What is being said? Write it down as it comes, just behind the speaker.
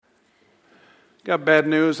Got bad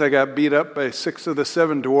news. I got beat up by 6 of the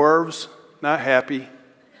 7 dwarves. Not happy.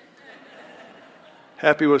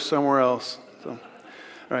 Happy was somewhere else. So, all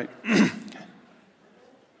right.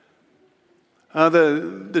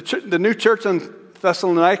 The new church in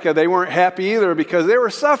Thessalonica, they weren't happy either because they were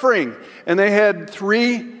suffering. And they had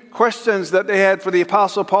 3 questions that they had for the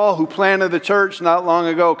Apostle Paul, who planted the church not long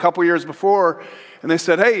ago, a couple years before. And they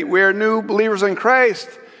said, hey, we are new believers in Christ.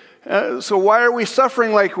 So why are we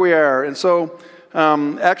suffering like we are? And so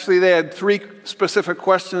actually they had 3 specific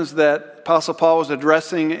questions that Apostle Paul was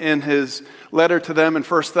addressing in his letter to them in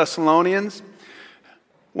 1 Thessalonians.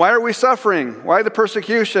 Why are we suffering? Why the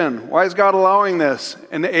persecution? Why is God allowing this?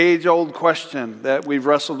 An age-old question that we've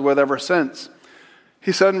wrestled with ever since.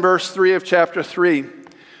 He said in verse 3 of chapter 3,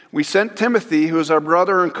 we sent Timothy, who is our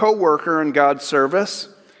brother and co-worker in God's service,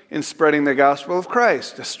 in spreading the gospel of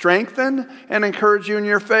Christ, to strengthen and encourage you in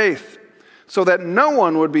your faith, so that no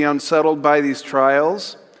one would be unsettled by these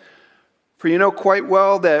trials. For you know quite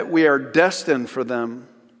well that we are destined for them.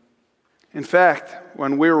 In fact,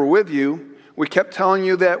 when we were with you, we kept telling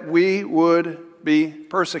you that we would be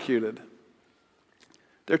persecuted.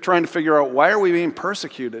 They're trying to figure out, why are we being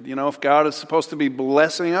persecuted? You know, if God is supposed to be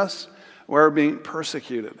blessing us, why are we being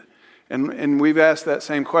persecuted? And we've asked that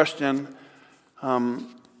same question. And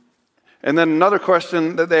then another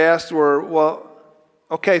question that they asked were, well,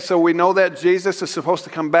 okay, so we know that Jesus is supposed to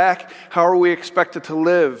come back. How are we expected to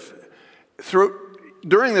live?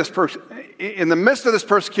 During this, in the midst of this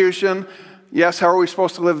persecution, yes, how are we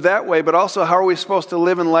supposed to live that way? But also, how are we supposed to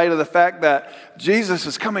live in light of the fact that Jesus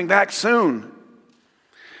is coming back soon?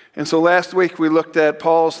 And so last week we looked at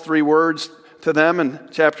Paul's 3 words to them in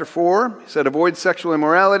chapter 4. He said, avoid sexual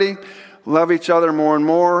immorality, love each other more and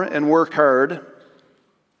more, and work hard.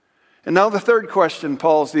 And now the third question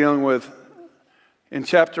Paul's dealing with in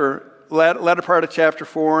latter part of chapter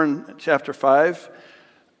 4 and chapter 5.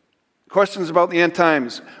 Questions about the end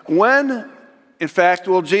times. When, in fact,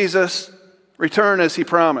 will Jesus return as he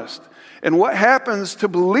promised? And what happens to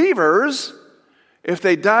believers if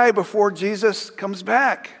they die before Jesus comes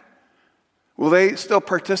back? Will they still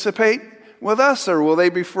participate with us, or will they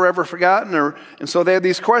be forever forgotten? And so they had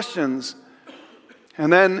these questions.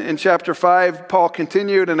 And then in chapter 5, Paul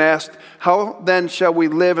continued and asked, how then shall we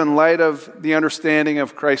live in light of the understanding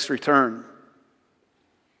of Christ's return?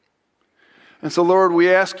 And so, Lord,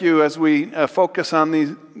 we ask you, as we focus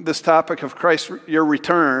on this topic of Christ, your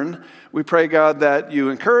return, we pray, God, that you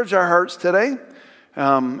encourage our hearts today,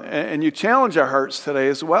 and you challenge our hearts today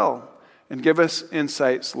as well, and give us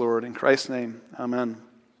insights, Lord. In Christ's name, amen.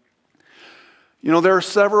 You know, there are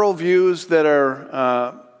several views that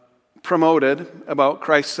are promoted about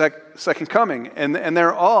Christ's second coming, and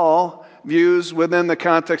they're all views within the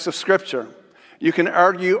context of Scripture. You can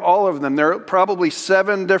argue all of them. There are probably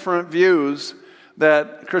 7 different views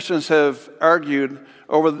that Christians have argued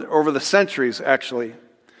over the centuries, actually.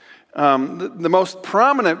 The most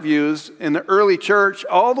prominent views in the early church,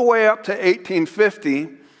 all the way up to 1850,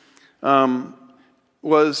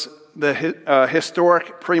 was the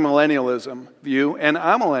historic premillennialism view and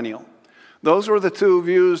amillennial. Those were the 2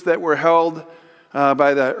 views that were held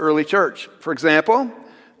by the early church. For example,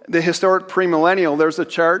 the historic premillennial, there's a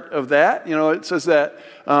chart of that. You know, it says that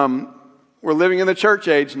we're living in the church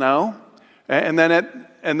age now, and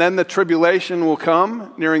then the tribulation will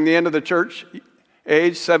come nearing the end of the church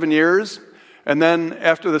age, 7 years, and then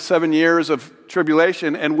after the 7 years of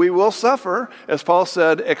tribulation, and we will suffer, as Paul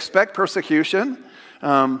said, expect persecution.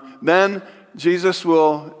 Then Jesus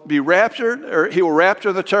will be raptured, or he will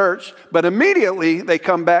rapture the church, but immediately they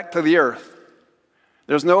come back to the earth.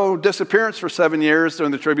 There's no disappearance for 7 years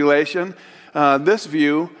during the tribulation. This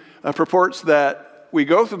view purports that we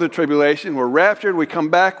go through the tribulation, we're raptured, we come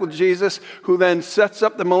back with Jesus, who then sets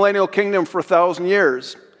up the millennial kingdom for 1,000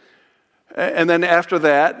 years. And then after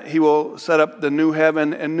that, he will set up the new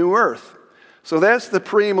heaven and new earth. So that's the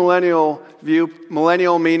premillennial view,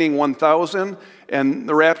 millennial meaning 1,000, and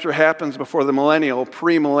the rapture happens before the millennial,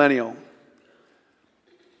 premillennial.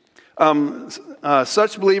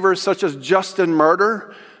 Such believers such as Justin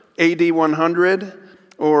Martyr, AD 100,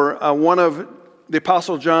 or one of the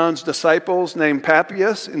Apostle John's disciples named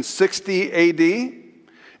Papias in 60 AD,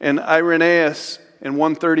 and Irenaeus in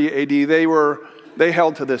 130 AD, they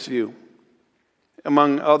held to this view,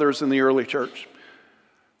 among others in the early church.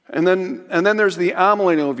 And then there's the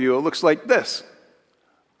amillennial view. It looks like this.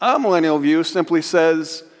 Amillennial view simply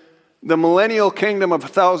says the millennial kingdom of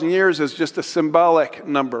 1,000 years is just a symbolic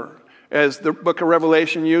number. As the book of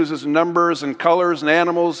Revelation uses numbers and colors and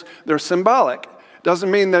animals, they're symbolic. Doesn't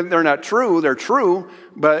mean that they're not true. They're true,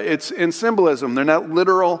 but it's in symbolism. They're not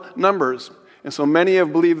literal numbers. And so many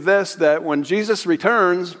have believed this, that when Jesus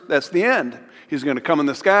returns, that's the end. He's going to come in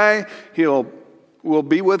the sky. We'll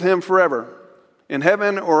be with him forever in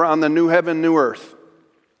heaven or on the new heaven, new earth.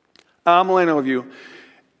 Amillennial view.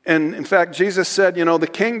 And in fact, Jesus said, the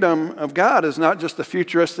kingdom of God is not just a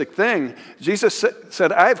futuristic thing. Jesus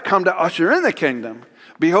said, I've come to usher in the kingdom.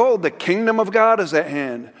 Behold, the kingdom of God is at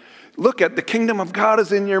hand. Look at the kingdom of God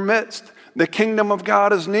is in your midst. The kingdom of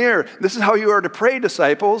God is near. This is how you are to pray,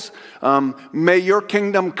 disciples. May your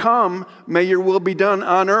kingdom come. May your will be done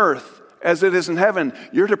on earth as it is in heaven.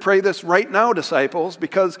 You're to pray this right now, disciples,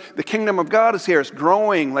 because the kingdom of God is here. It's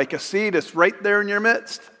growing like a seed. It's right there in your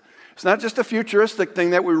midst. It's not just a futuristic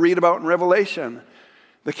thing that we read about in Revelation.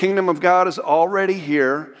 The kingdom of God is already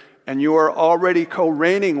here, and you are already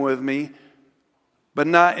co-reigning with me, but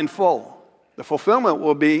not in full. The fulfillment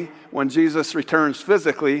will be when Jesus returns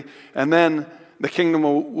physically, and then the kingdom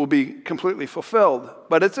will be completely fulfilled.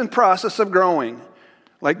 But it's in process of growing,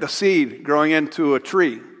 like the seed growing into a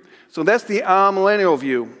tree. So that's the amillennial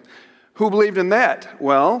view. Who believed in that?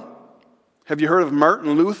 Well, have you heard of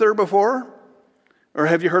Martin Luther before? Or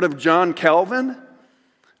have you heard of John Calvin?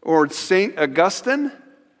 Or St. Augustine?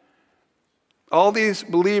 All these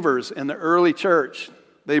believers in the early church,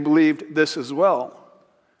 they believed this as well.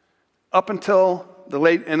 Up until the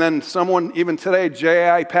late, and then someone even today,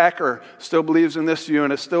 J.I. Packer, still believes in this view,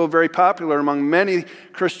 and it's still very popular among many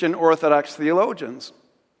Christian Orthodox theologians.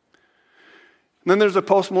 And then there's a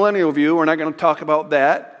postmillennial view. We're not going to talk about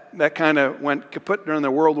that. That kind of went kaput during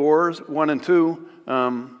the World Wars, 1 and 2.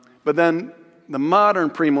 But then the modern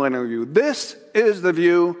premillennial view. This is the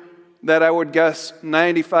view that I would guess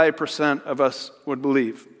 95% of us would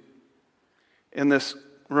believe in this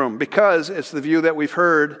room, because it's the view that we've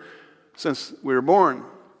heard since we were born.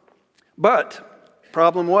 But the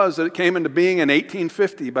problem was that it came into being in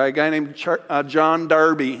 1850 by a guy named John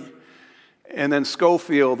Darby, and then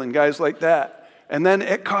Schofield and guys like that. And then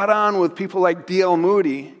it caught on with people like D.L.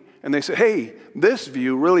 Moody, and they said, hey, this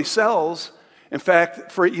view really sells. In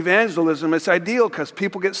fact, for evangelism, it's ideal because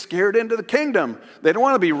people get scared into the kingdom. They don't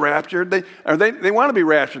want to be raptured. They want to be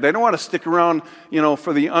raptured. They don't want to stick around,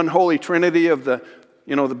 for the unholy trinity of the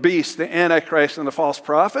beast, the Antichrist, and the false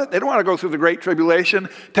prophet. They don't want to go through the great tribulation.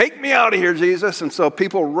 Take me out of here, Jesus. And so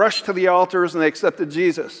people rushed to the altars and they accepted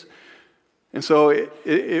Jesus. And so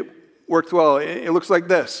it worked well. It looks like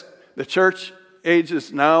this. The church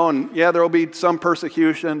ages now, and yeah, there will be some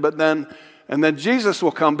persecution, and then Jesus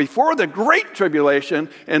will come before the great tribulation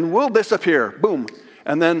and we'll disappear. Boom.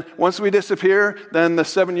 And then once we disappear, then the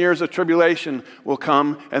 7 years of tribulation will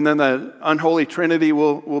come, and then the unholy trinity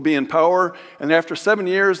will be in power. And after 7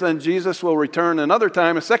 years, then Jesus will return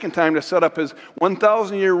a second time, to set up his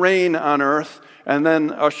 1,000-year reign on earth, and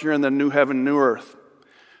then usher in the new heaven, new earth.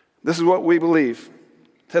 This is what we believe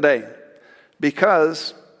today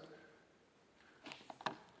because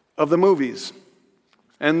of the movies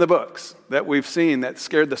and the books that we've seen that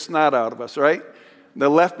scared the snot out of us, right? The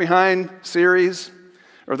Left Behind series,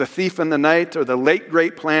 or The Thief in the Night, or The Late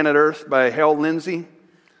Great Planet Earth by Hal Lindsey.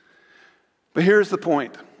 But here's the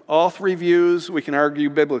point. All three views we can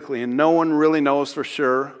argue biblically, and no one really knows for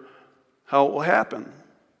sure how it will happen,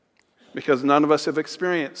 because none of us have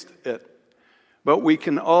experienced it. But we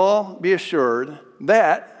can all be assured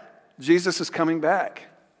that Jesus is coming back,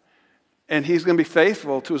 and he's going to be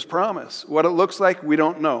faithful to his promise. What it looks like, we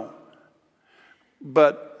don't know.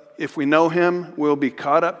 But if we know him, we'll be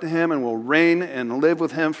caught up to him and we'll reign and live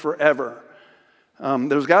with him forever.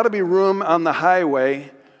 There's got to be room on the highway.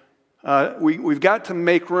 We've got to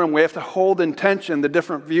make room. We have to hold in tension the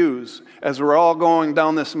different views as we're all going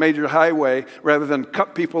down this major highway, rather than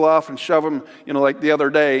cut people off and shove them, like the other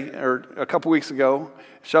day or a couple weeks ago,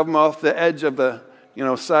 shove them off the edge of the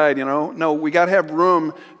side. No, we got to have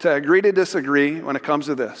room to agree to disagree when it comes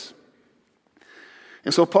to this.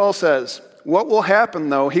 And so Paul says, what will happen,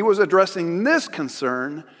 though? He was addressing this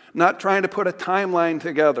concern, not trying to put a timeline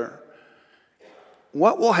together.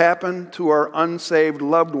 What will happen to our unsaved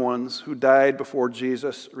loved ones who died before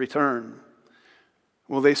Jesus' return?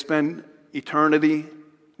 Will they spend eternity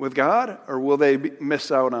with God, or will they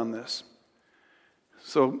miss out on this?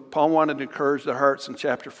 So Paul wanted to encourage their hearts in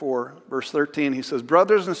chapter 4, verse 13. He says,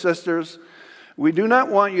 brothers and sisters, we do not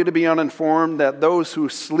want you to be uninformed that those who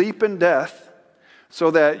sleep in death, so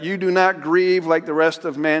that you do not grieve like the rest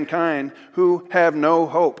of mankind who have no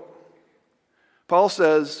hope. Paul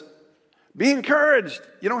says, be encouraged.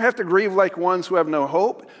 You don't have to grieve like ones who have no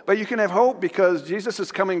hope, but you can have hope because Jesus is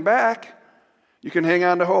coming back. You can hang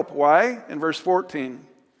on to hope. Why? In verse 14.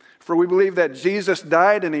 For we believe that Jesus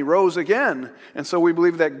died and he rose again. And so we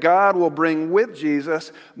believe that God will bring with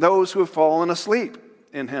Jesus those who have fallen asleep.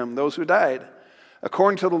 in him, those who died.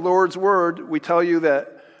 According to the Lord's word, we tell you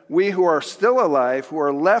that we who are still alive, who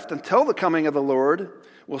are left until the coming of the Lord,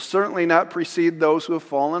 will certainly not precede those who have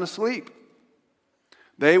fallen asleep.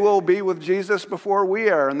 They will be with Jesus before we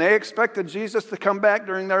are, and they expected Jesus to come back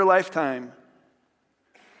during their lifetime.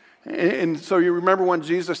 And so you remember when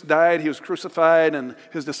Jesus died, he was crucified, and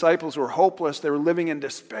his disciples were hopeless. They were living in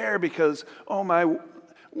despair because,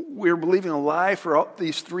 we're believing a lie for all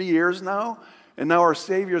these 3 years now, and now our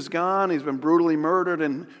Savior's gone. He's been brutally murdered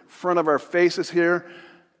in front of our faces here.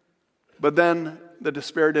 But then the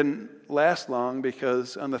despair didn't last long,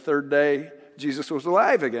 because on the third day, Jesus was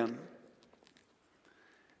alive again.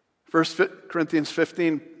 1 Corinthians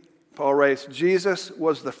 15, Paul writes, Jesus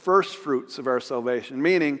was the first fruits of our salvation,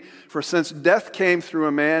 meaning, for since death came through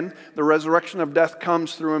a man, the resurrection of death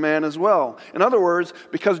comes through a man as well. In other words,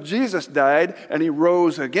 because Jesus died and he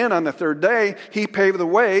rose again on the third day, he paved the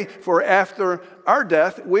way for after our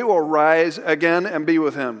death, we will rise again and be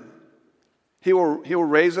with him. He will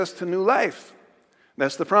raise us to new life.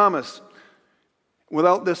 That's the promise.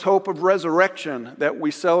 Without this hope of resurrection that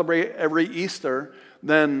we celebrate every Easter,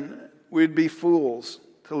 then we'd be fools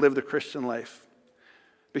to live the Christian life,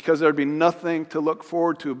 because there'd be nothing to look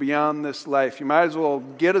forward to beyond this life. You might as well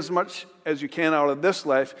get as much as you can out of this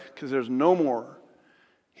life, because there's no more.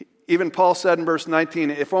 Even Paul said in verse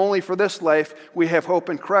 19, if only for this life we have hope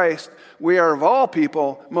in Christ, we are of all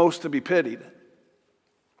people most to be pitied.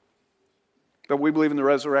 But we believe in the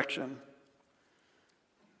resurrection.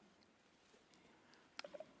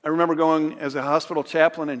 I remember going as a hospital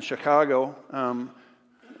chaplain in Chicago.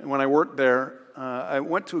 When I worked there, I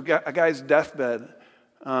went to a guy's deathbed,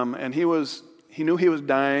 and he knew he was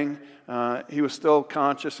dying. He was still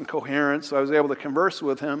conscious and coherent, so I was able to converse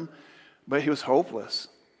with him, but he was hopeless.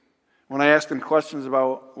 When I asked him questions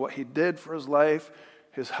about what he did for his life,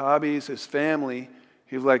 his hobbies, his family,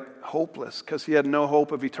 he was like hopeless, because he had no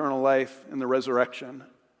hope of eternal life in the resurrection.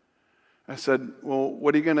 I said, well,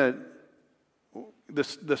 what are you going to...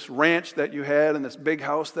 This ranch that you had and this big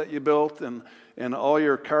house that you built and all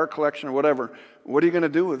your car collection or whatever, what are you going to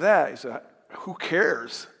do with that? He said, who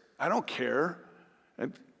cares? I don't care.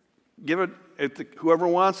 Give it, whoever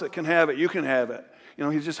wants it can have it. You can have it.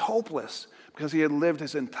 He's just hopeless because he had lived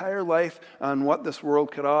his entire life on what this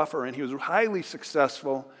world could offer, and he was highly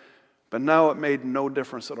successful, but now it made no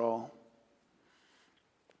difference at all.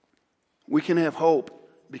 We can have hope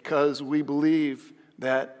because we believe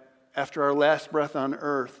that after our last breath on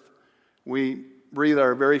earth, we breathe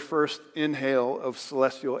our very first inhale of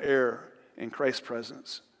celestial air in Christ's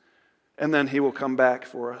presence. And then he will come back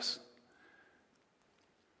for us.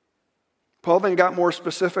 Paul then got more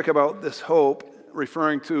specific about this hope,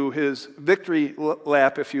 referring to his victory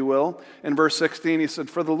lap, if you will. In verse 16, he said,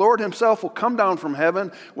 for the Lord himself will come down from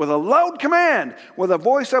heaven with a loud command, with a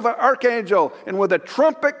voice of an archangel, and with a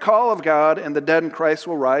trumpet call of God, and the dead in Christ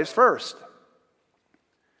will rise first.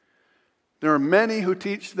 There are many who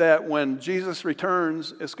teach that when Jesus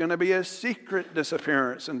returns, it's going to be a secret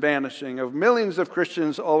disappearance and vanishing of millions of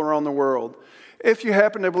Christians all around the world. If you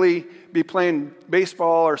happen to be playing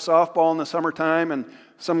baseball or softball in the summertime and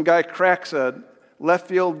some guy cracks a left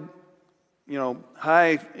field,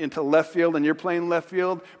 high into left field, and you're playing left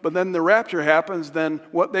field, but then the rapture happens, then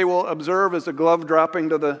what they will observe is a glove dropping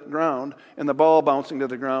to the ground and the ball bouncing to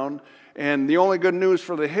the ground. And the only good news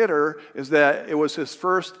for the hitter is that it was his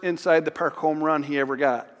first inside the park home run he ever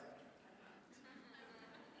got.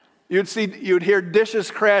 You'd hear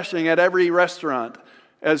dishes crashing at every restaurant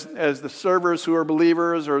as the servers who are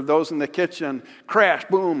believers or those in the kitchen crash,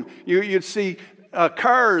 boom. You'd see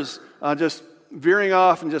cars just veering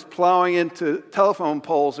off and just plowing into telephone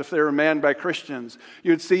poles if they were manned by Christians.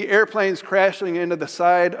 You'd see airplanes crashing into the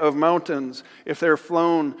side of mountains if they're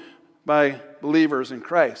flown by believers in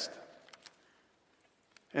Christ.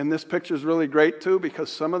 And this picture is really great, too, because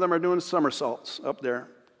some of them are doing somersaults up there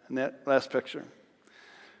in that last picture.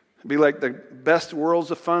 It'd be like the best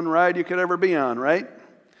Worlds of Fun ride you could ever be on, right?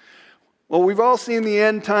 Well, we've all seen the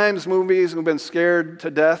end times movies and we've been scared to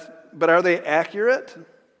death, but are they accurate?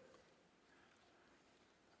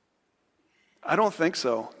 I don't think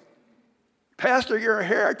so. Pastor, you're a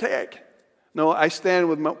heretic. No, I stand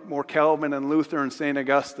with more Calvin and Luther and St.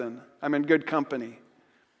 Augustine. I'm in good company.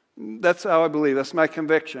 That's how I believe. That's my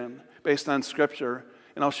conviction based on Scripture.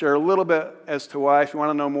 And I'll share a little bit as to why. If you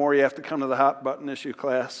want to know more, you have to come to the hot button issue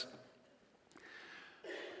class.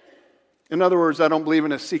 In other words, I don't believe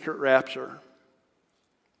in a secret rapture.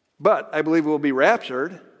 But I believe we'll be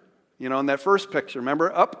raptured, in that first picture.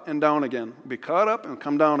 Remember, up and down again. We'll be caught up and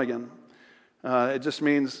come down again. It just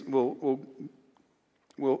means we'll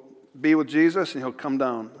be with Jesus and he'll come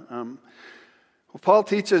down. Well, Paul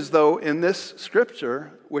teaches, though, in this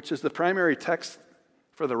scripture, which is the primary text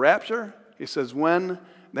for the rapture, he says when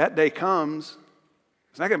that day comes,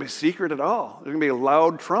 it's not going to be secret at all. There's going to be a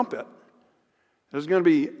loud trumpet. There's going to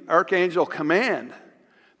be archangel command.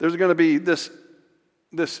 There's going to be this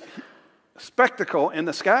spectacle in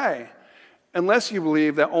the sky, unless you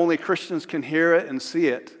believe that only Christians can hear it and see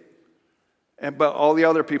it, but all the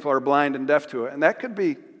other people are blind and deaf to it. And that could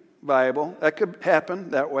be viable. That could happen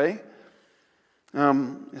that way.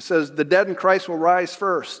 It says, the dead in Christ will rise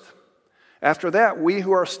first. After that, we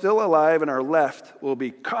who are still alive and are left will be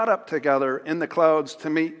caught up together in the clouds to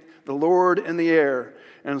meet the Lord in the air,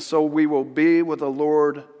 and so we will be with the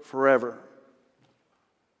Lord forever.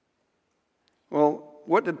 Well,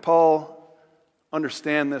 what did Paul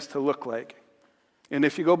understand this to look like? And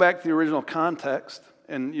if you go back to the original context,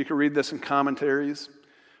 and you can read this in commentaries,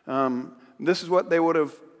 this is what they would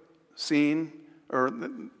have seen, or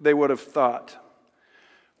they would have thought.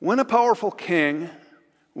 When a powerful king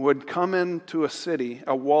would come into a city,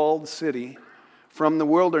 a walled city, from the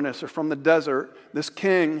wilderness or from the desert, this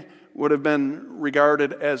king would have been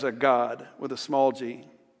regarded as a god with a small g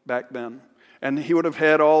back then. And he would have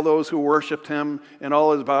had all those who worshiped him and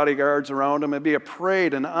all his bodyguards around him. It'd be a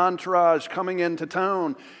parade, an entourage coming into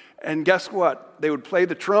town. And guess what? They would play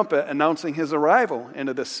the trumpet announcing his arrival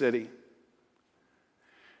into this city.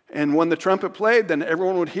 And when the trumpet played, then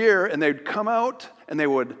everyone would hear, and they'd come out, and they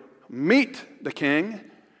would meet the king,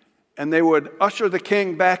 and they would usher the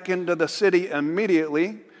king back into the city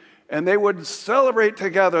immediately, and they would celebrate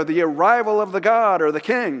together the arrival of the god or the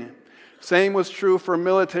king. Same was true for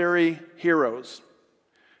military heroes.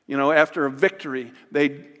 You know, after a victory, they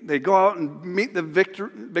go out and meet the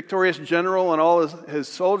victorious general and all his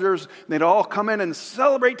soldiers. And they'd all come in and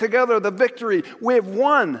celebrate together the victory. We have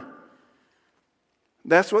won.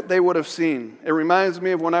 That's what they would have seen. It reminds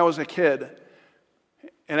me of when I was a kid.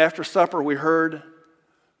 And after supper, we heard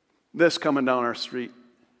this coming down our street,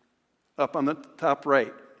 up on the top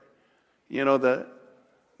right. You know,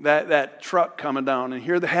 that truck coming down, and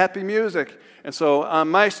hear the happy music. And so on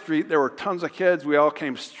my street, there were tons of kids. We all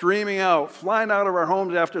came streaming out, flying out of our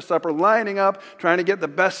homes after supper, lining up, trying to get the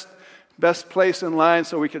best place in line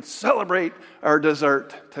so we could celebrate our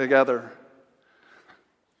dessert together.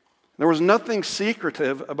 There was nothing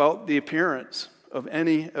secretive about the appearance of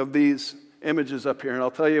any of these images up here. And I'll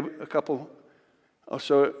tell you a couple,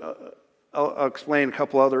 I'll explain a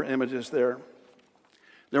couple other images there.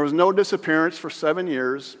 There was no disappearance for 7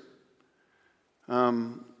 years.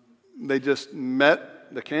 They just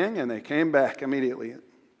met the king and they came back immediately.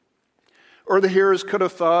 Or the hearers could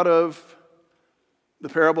have thought of the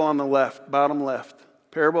parable on the left, bottom left,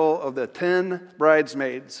 parable of the 10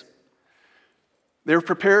 bridesmaids. They were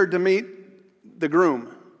prepared to meet the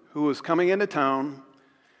groom who was coming into town,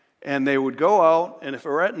 and they would go out, and if it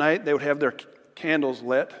were at night, they would have their candles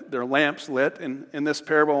lit, their lamps lit, and in this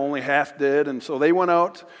parable only half did, and so they went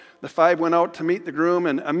out, the 5 went out to meet the groom,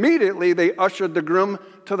 and immediately they ushered the groom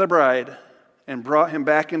to the bride and brought him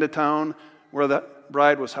back into town where the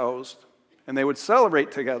bride was housed, and they would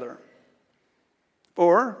celebrate together.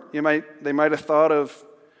 Or they might have thought of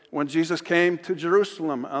when Jesus came to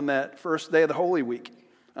Jerusalem on that first day of the Holy Week,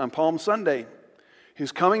 on Palm Sunday.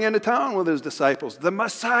 He's coming into town with his disciples. The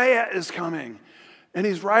Messiah is coming. And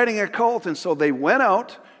he's riding a colt. And so they went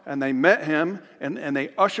out and they met him and they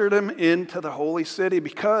ushered him into the holy city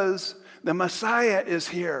because the Messiah is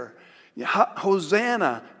here.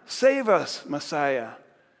 Hosanna, save us, Messiah.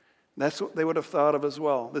 That's what they would have thought of as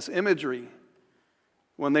well, this imagery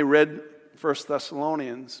when they read 1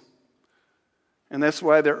 Thessalonians. And that's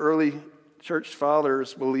why the early church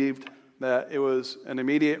fathers believed that it was an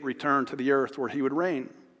immediate return to the earth where he would reign.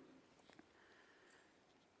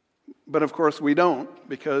 But of course we don't,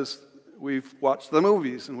 because we've watched the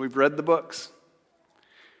movies and we've read the books.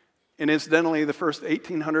 And incidentally, the first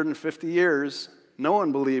 1,850 years, no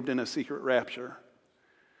one believed in a secret rapture.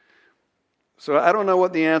 So I don't know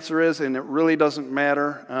what the answer is, and it really doesn't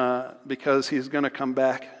matter because he's going to come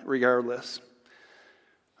back regardless.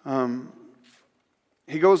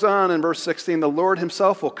 He goes on in verse 16, the Lord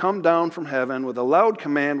himself will come down from heaven with a loud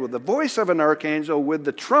command, with the voice of an archangel, with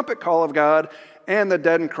the trumpet call of God, and the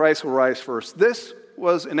dead in Christ will rise first. This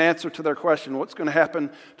was an answer to their question, what's going to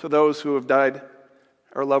happen to those who have died,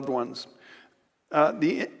 our loved ones?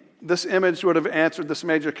 This image would have answered this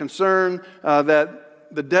major concern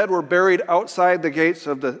that the dead were buried outside the gates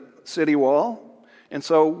of the city wall. And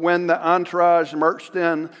so when the entourage marched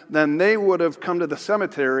in, then they would have come to the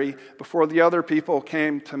cemetery before the other people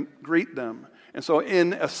came to greet them. And so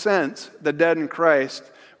in a sense, the dead in Christ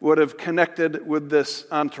would have connected with this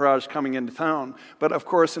entourage coming into town. But of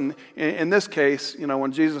course, in this case,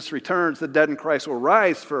 when Jesus returns, the dead in Christ will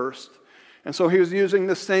rise first. And so he was using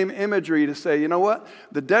the same imagery to say, you know what?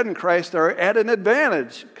 The dead in Christ are at an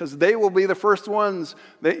advantage because they will be the first ones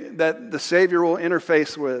that the Savior will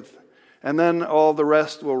interface with. And then all the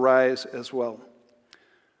rest will rise as well.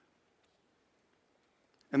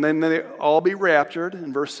 And then they all be raptured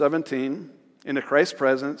in verse 17 into Christ's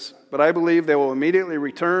presence. But I believe they will immediately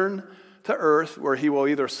return to earth where he will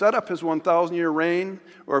either set up his 1,000-year reign,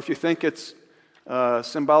 or if you think it's a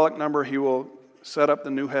symbolic number, he will set up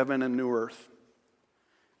the new heaven and new earth.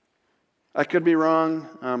 I could be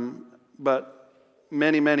wrong, but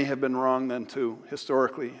many, many have been wrong then too,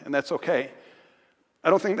 historically, and that's okay. I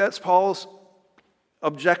don't think that's Paul's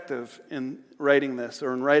objective in writing this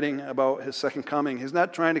or in writing about his second coming. He's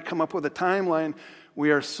not trying to come up with a timeline. We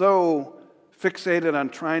are so fixated on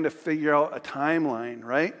trying to figure out a timeline,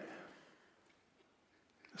 right?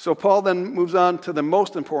 So Paul then moves on to the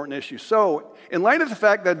most important issue. So, in light of the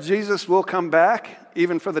fact that Jesus will come back,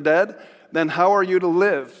 even for the dead, then how are you to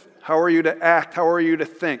live? How are you to act? How are you to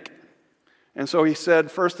think? And so he said,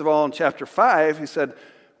 first of all, in chapter 5, he said,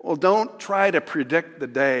 well, don't try to predict the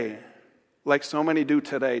day like so many do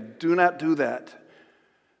today. Do not do that.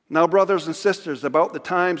 Now, brothers and sisters, about the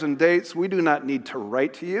times and dates, we do not need to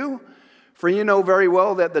write to you, for you know very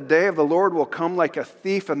well that the day of the Lord will come like a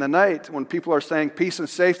thief in the night, when people are saying peace and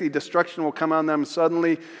safety, destruction will come on them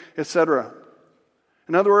suddenly, etc.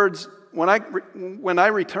 In other words, when I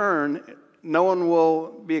return, no one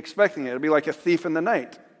will be expecting it. It'll be like a thief in the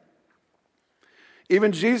night.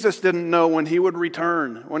 Even Jesus didn't know when he would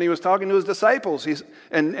return. When he was talking to his disciples,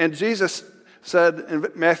 and Jesus said in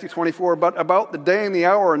Matthew 24, but about the day and the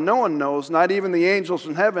hour no one knows, not even the angels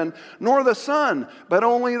in heaven, nor the Son, but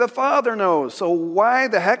only the Father knows. So why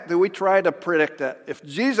the heck do we try to predict that if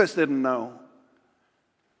Jesus didn't know?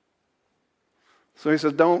 So he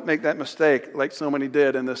says, don't make that mistake like so many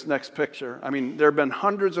did in this next picture. I mean, there have been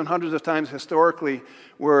hundreds and hundreds of times historically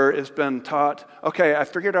where it's been taught, okay, I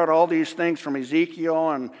figured out all these things from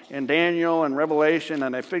Ezekiel and Daniel and Revelation,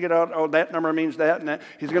 and I figured out, oh, that number means that, and that.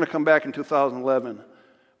 He's going to come back in 2011.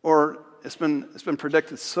 Or it's been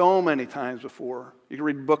predicted so many times before. You can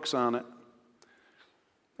read books on it.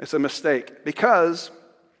 It's a mistake. Because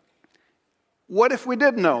what if we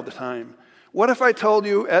did know the time? What if I told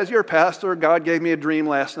you, as your pastor, God gave me a dream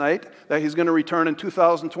last night that he's going to return in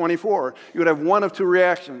 2024? You would have one of two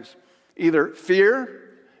reactions. Either fear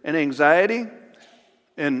and anxiety,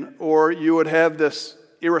 or you would have this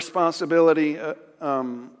irresponsibility,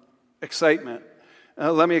 excitement.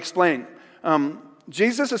 Let me explain.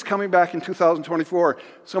 Jesus is coming back in 2024.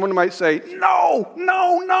 Someone might say, no.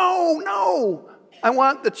 I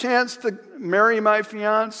want the chance to marry my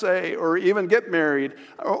fiance or even get married,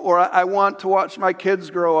 or I want to watch my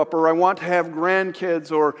kids grow up, or I want to have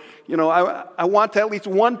grandkids, or I want to at least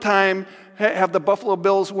one time have the Buffalo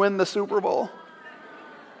Bills win the Super Bowl.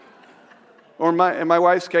 Or in my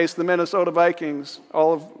wife's case, the Minnesota Vikings,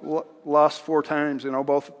 all have lost 4 times,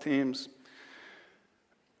 both teams.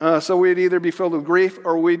 So we'd either be filled with grief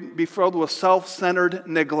or we'd be filled with self-centered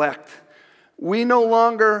neglect. We no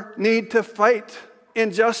longer need to fight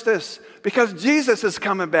injustice because Jesus is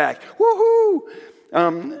coming back. Woohoo!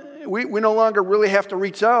 We no longer really have to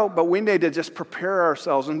reach out, but we need to just prepare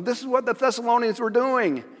ourselves. And this is what the Thessalonians were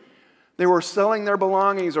doing. They were selling their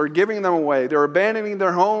belongings or giving them away. They were abandoning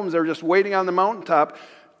their homes. They were just waiting on the mountaintop.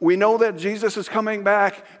 We know that Jesus is coming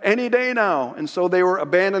back any day now. And so they were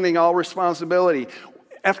abandoning all responsibility.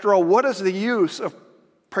 After all, what is the use of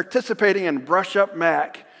participating in Brush Up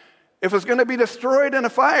Mac if it's going to be destroyed in a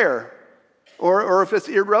fire? Or if it's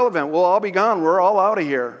irrelevant, we'll all be gone. We're all out of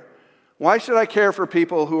here. Why should I care for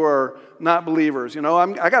people who are not believers?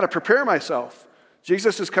 I got to prepare myself.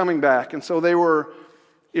 Jesus is coming back. And so they were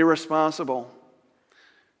irresponsible.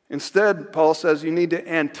 Instead, Paul says you need to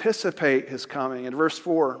anticipate his coming. In verse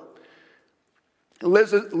 4,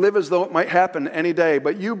 live as though it might happen any day.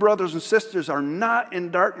 But you, brothers and sisters, are not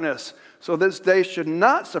in darkness, so this day should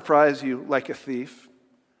not surprise you like a thief.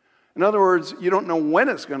 In other words, you don't know when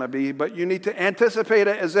it's going to be, but you need to anticipate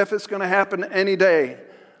it as if it's going to happen any day.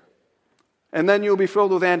 And then you'll be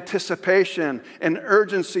filled with anticipation and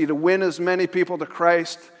urgency to win as many people to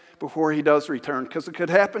Christ before he does return, because it could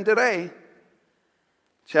happen today.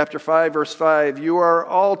 Chapter 5, verse 5, you are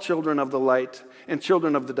all children of the light and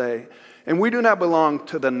children of the day, and we do not belong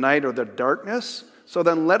to the night or the darkness, so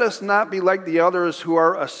then let us not be like the others who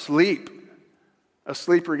are asleep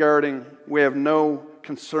regarding we have no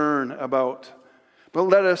concern about, But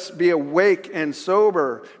let us be awake and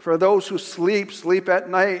sober. For those who sleep, sleep at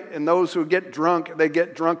night. And those who get drunk, they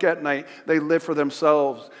get drunk at night. They live for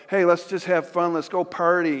themselves. Hey, let's just have fun. Let's go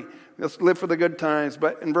party. Let's live for the good times.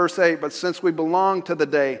 But in verse 8, but since we belong to the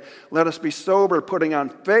day, let us be sober, putting on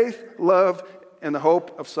faith, love, and the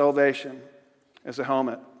hope of salvation as a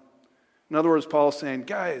helmet. In other words, Paul's saying,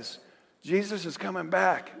 guys, Jesus is coming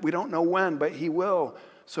back. We don't know when, but he will.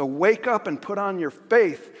 So wake up and put on your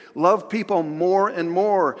faith. Love people more and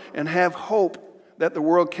more, and have hope that the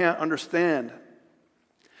world can't understand.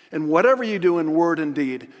 And whatever you do in word and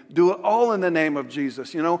deed, do it all in the name of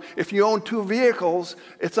Jesus. You know, if you own 2 vehicles,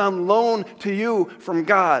 it's on loan to you from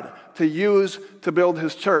God to use to build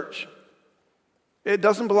his church. It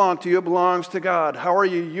doesn't belong to you, it belongs to God. How are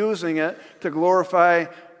you using it to glorify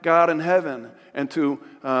God in heaven and to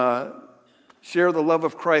share the love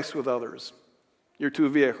of Christ with others? Your 2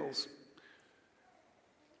 vehicles.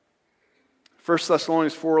 1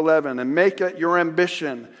 Thessalonians 4:11, and make it your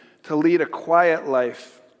ambition to lead a quiet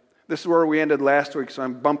life. This is where we ended last week, so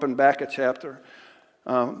I'm bumping back a chapter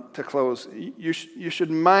to close. You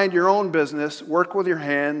should mind your own business, work with your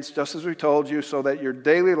hands, just as we told you, so that your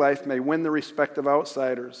daily life may win the respect of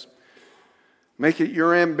outsiders. Make it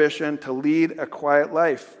your ambition to lead a quiet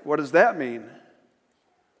life. What does that mean?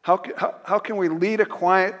 How can we lead a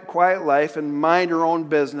quiet life and mind your own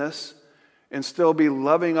business and still be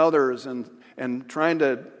loving others and trying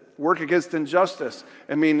to work against injustice?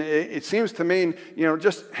 I mean, it seems to mean,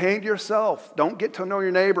 just hang to yourself. Don't get to know your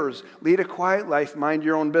neighbors. Lead a quiet life, mind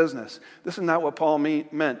your own business. This is not what Paul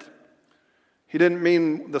meant. He didn't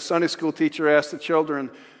mean the Sunday school teacher asked the children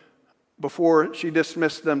before she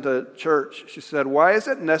dismissed them to church. She said, why is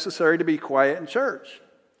it necessary to be quiet in church?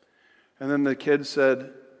 And then the kids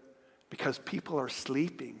said, because people are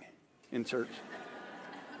sleeping in church.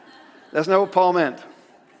 That's not what Paul meant.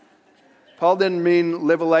 Paul didn't mean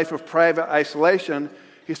live a life of private isolation.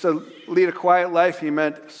 He said lead a quiet life. He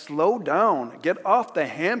meant slow down. Get off the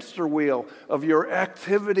hamster wheel of your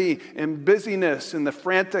activity and busyness and the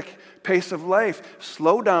frantic pace of life.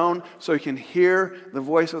 Slow down so you can hear the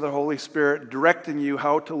voice of the Holy Spirit directing you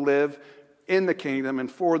how to live in the kingdom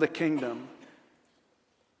and for the kingdom.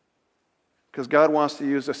 Because God wants to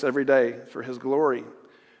use us every day for his glory.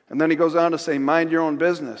 And then he goes on to say, mind your own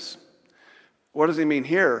business. What does he mean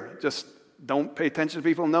here? Just don't pay attention to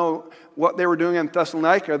people. No, what they were doing in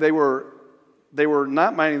Thessalonica, they were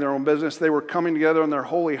not minding their own business. They were coming together in their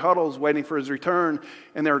holy huddles waiting for his return,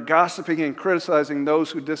 and they were gossiping and criticizing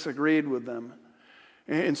those who disagreed with them.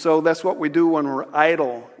 And so that's what we do when we're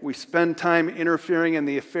idle. We spend time interfering in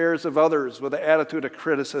the affairs of others with an attitude of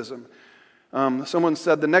criticism. Someone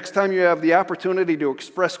said, the next time you have the opportunity to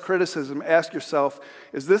express criticism, ask yourself,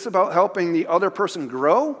 is this about helping the other person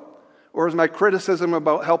grow? Or is my criticism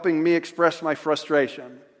about helping me express my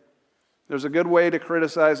frustration? There's a good way to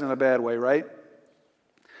criticize and a bad way, right?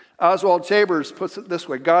 Oswald Chambers puts it this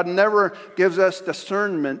way, God never gives us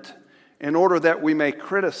discernment in order that we may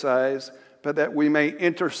criticize, but that we may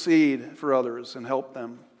intercede for others and help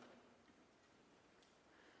them.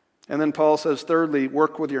 And then Paul says, thirdly,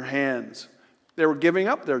 work with your hands. They were giving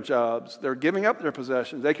up their jobs. They're giving up their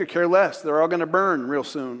possessions. They could care less. They're all going to burn real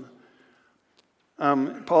soon.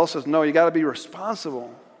 Paul says, no, you got to be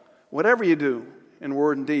responsible. Whatever you do in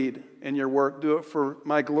word and deed in your work, do it for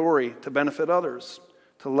my glory, to benefit others,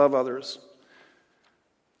 to love others.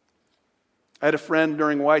 I had a friend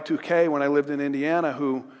during Y2K when I lived in Indiana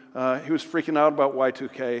who he was freaking out about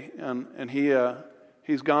Y2K, and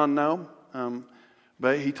he's gone now.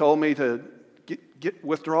 But he told me to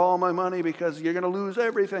withdraw all my money because you're going to lose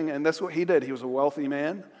everything. And that's what he did. He was a wealthy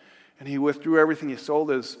man, and he withdrew everything. He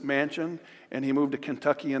sold his mansion, and he moved to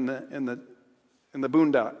Kentucky in the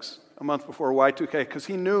boondocks a month before Y2K because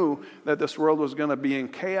he knew that this world was going to be in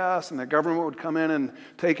chaos and the government would come in and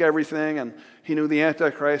take everything. And he knew the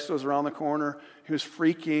Antichrist was around the corner. He was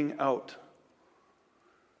freaking out.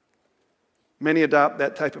 Many adopt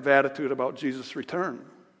that type of attitude about Jesus' return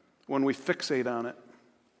when we fixate on it.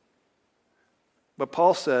 But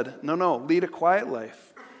Paul said, no, lead a quiet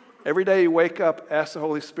life. Every day you wake up, ask the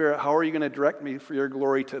Holy Spirit, how are you going to direct me for your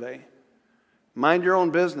glory today? Mind your own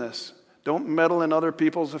business. Don't meddle in other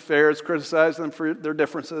people's affairs, criticize them for their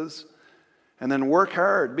differences. And then work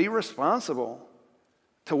hard, be responsible.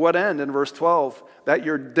 To what end? In verse 12, that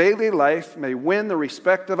your daily life may win the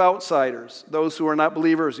respect of outsiders, those who are not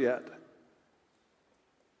believers yet.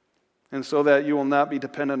 And so that you will not be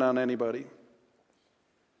dependent on anybody.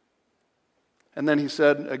 And then he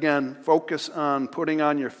said, again, focus on putting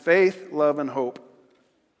on your faith, love, and hope.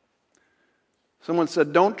 Someone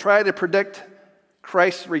said, don't try to predict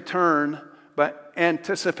Christ's return, but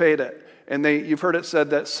anticipate it. And you've heard it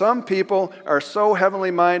said that some people are so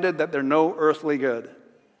heavenly minded that they're no earthly good.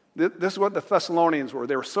 This is what the Thessalonians were.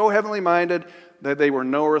 They were so heavenly minded that they were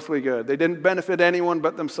no earthly good. They didn't benefit anyone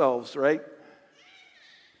but themselves, right?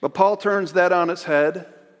 But Paul turns that on its head,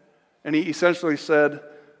 and he essentially said,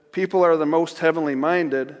 people who are the most heavenly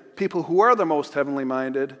minded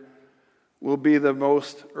will be the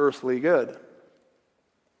most earthly good.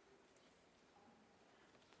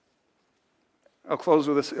 I'll close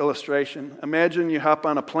with this illustration. Imagine you hop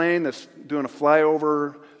on a plane that's doing a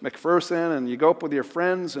flyover McPherson, and you go up with your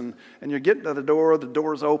friends, and you're getting to the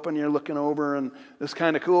door's open, you're looking over, and it's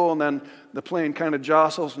kind of cool, and then the plane kind of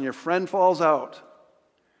jostles, and your friend falls out.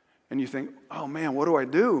 And you think, oh man, what do I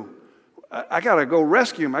do? I got to go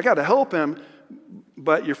rescue him. I got to help him.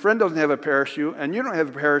 But your friend doesn't have a parachute, and you don't have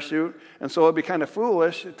a parachute, and so it'd be kind of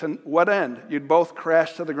foolish. To what end? You'd both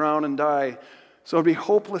crash to the ground and die. So it'd be a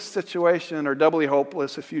hopeless situation, or doubly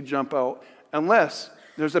hopeless if you jump out, unless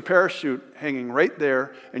there's a parachute hanging right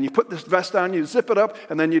there, and you put this vest on, you zip it up,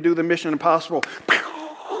 and then you do the Mission Impossible.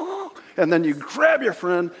 And then you grab your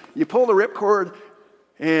friend, you pull the ripcord,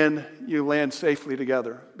 and you land safely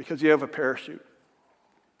together because you have a parachute.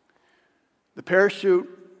 The parachute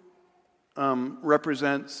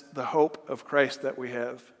represents the hope of Christ that we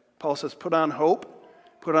have. Paul says, put on hope,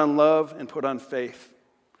 put on love, and put on faith.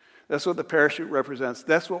 That's what the parachute represents.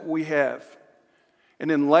 That's what we have. And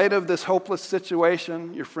in light of this hopeless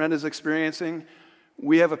situation your friend is experiencing,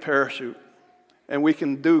 we have a parachute. And we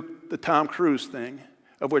can do the Tom Cruise thing,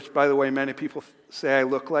 of which, by the way, many people say I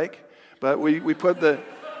look like. But we put the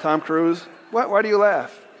Tom Cruise. Why do you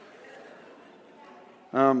laugh?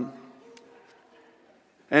 And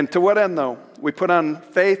to what end, though? We put on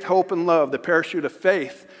faith, hope, and love, the parachute of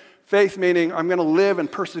faith. Faith meaning I'm going to live and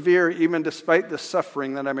persevere even despite the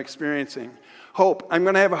suffering that I'm experiencing. Hope. I'm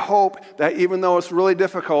going to have a hope that even though it's really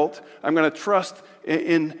difficult, I'm going to trust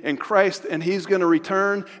in Christ, and He's going to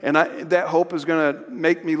return, and that hope is going to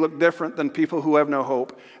make me look different than people who have no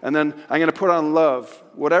hope. And then I'm going to put on love.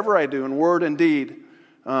 Whatever I do in word and deed,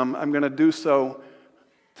 I'm going to do so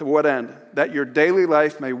to what end? That your daily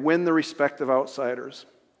life may win the respect of outsiders.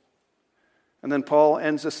 And then Paul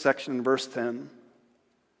ends this section in verse 10.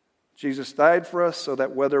 Jesus died for us so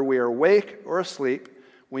that whether we are awake or asleep,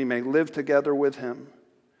 we may live together with Him.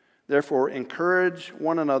 Therefore, encourage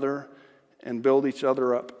one another and build each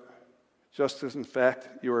other up, just as in fact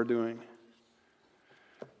you are doing.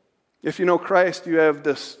 If you know Christ, you have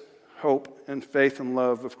this hope and faith and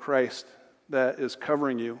love of Christ that is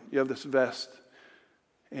covering you. You have this vest.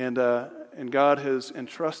 And God has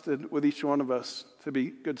entrusted with each one of us to be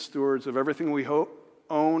good stewards of everything we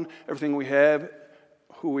own, everything we have,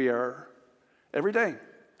 who we are, every day.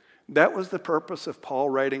 That was the purpose of Paul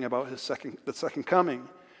writing about the second coming.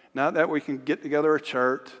 Not that we can get together a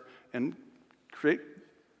chart and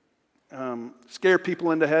scare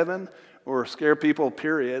people into heaven or scare people,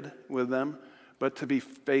 period, with them, but to be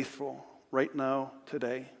faithful right now,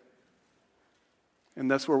 today. And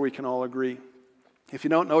that's where we can all agree. If you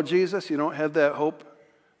don't know Jesus, you don't have that hope,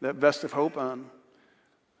 that vest of hope on.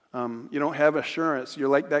 You don't have assurance. You're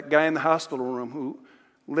like that guy in the hospital room who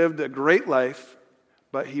lived a great life,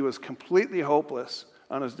 but he was completely hopeless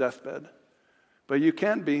on his deathbed. But you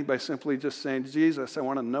can be by simply just saying, Jesus, I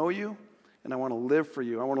want to know you, and I want to live for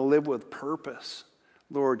you. I want to live with purpose.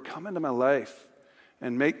 Lord, come into my life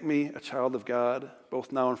and make me a child of God,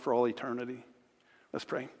 both now and for all eternity. Let's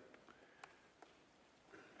pray.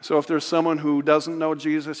 So if there's someone who doesn't know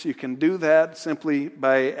Jesus, you can do that simply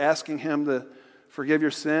by asking Him to forgive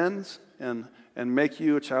your sins and make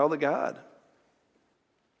you a child of God.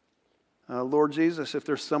 Lord Jesus, if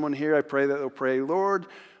there's someone here, I pray that they'll pray, Lord,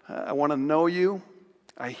 I want to know you.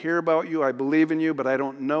 I hear about you. I believe in you, but I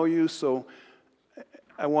don't know you, so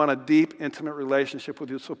I want a deep, intimate relationship with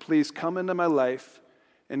you. So please come into my life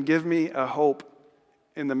and give me a hope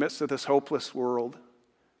in the midst of this hopeless world,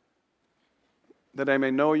 that I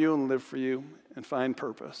may know you and live for you and find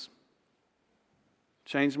purpose.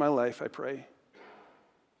 Change my life, I pray.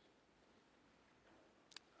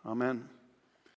 Amen.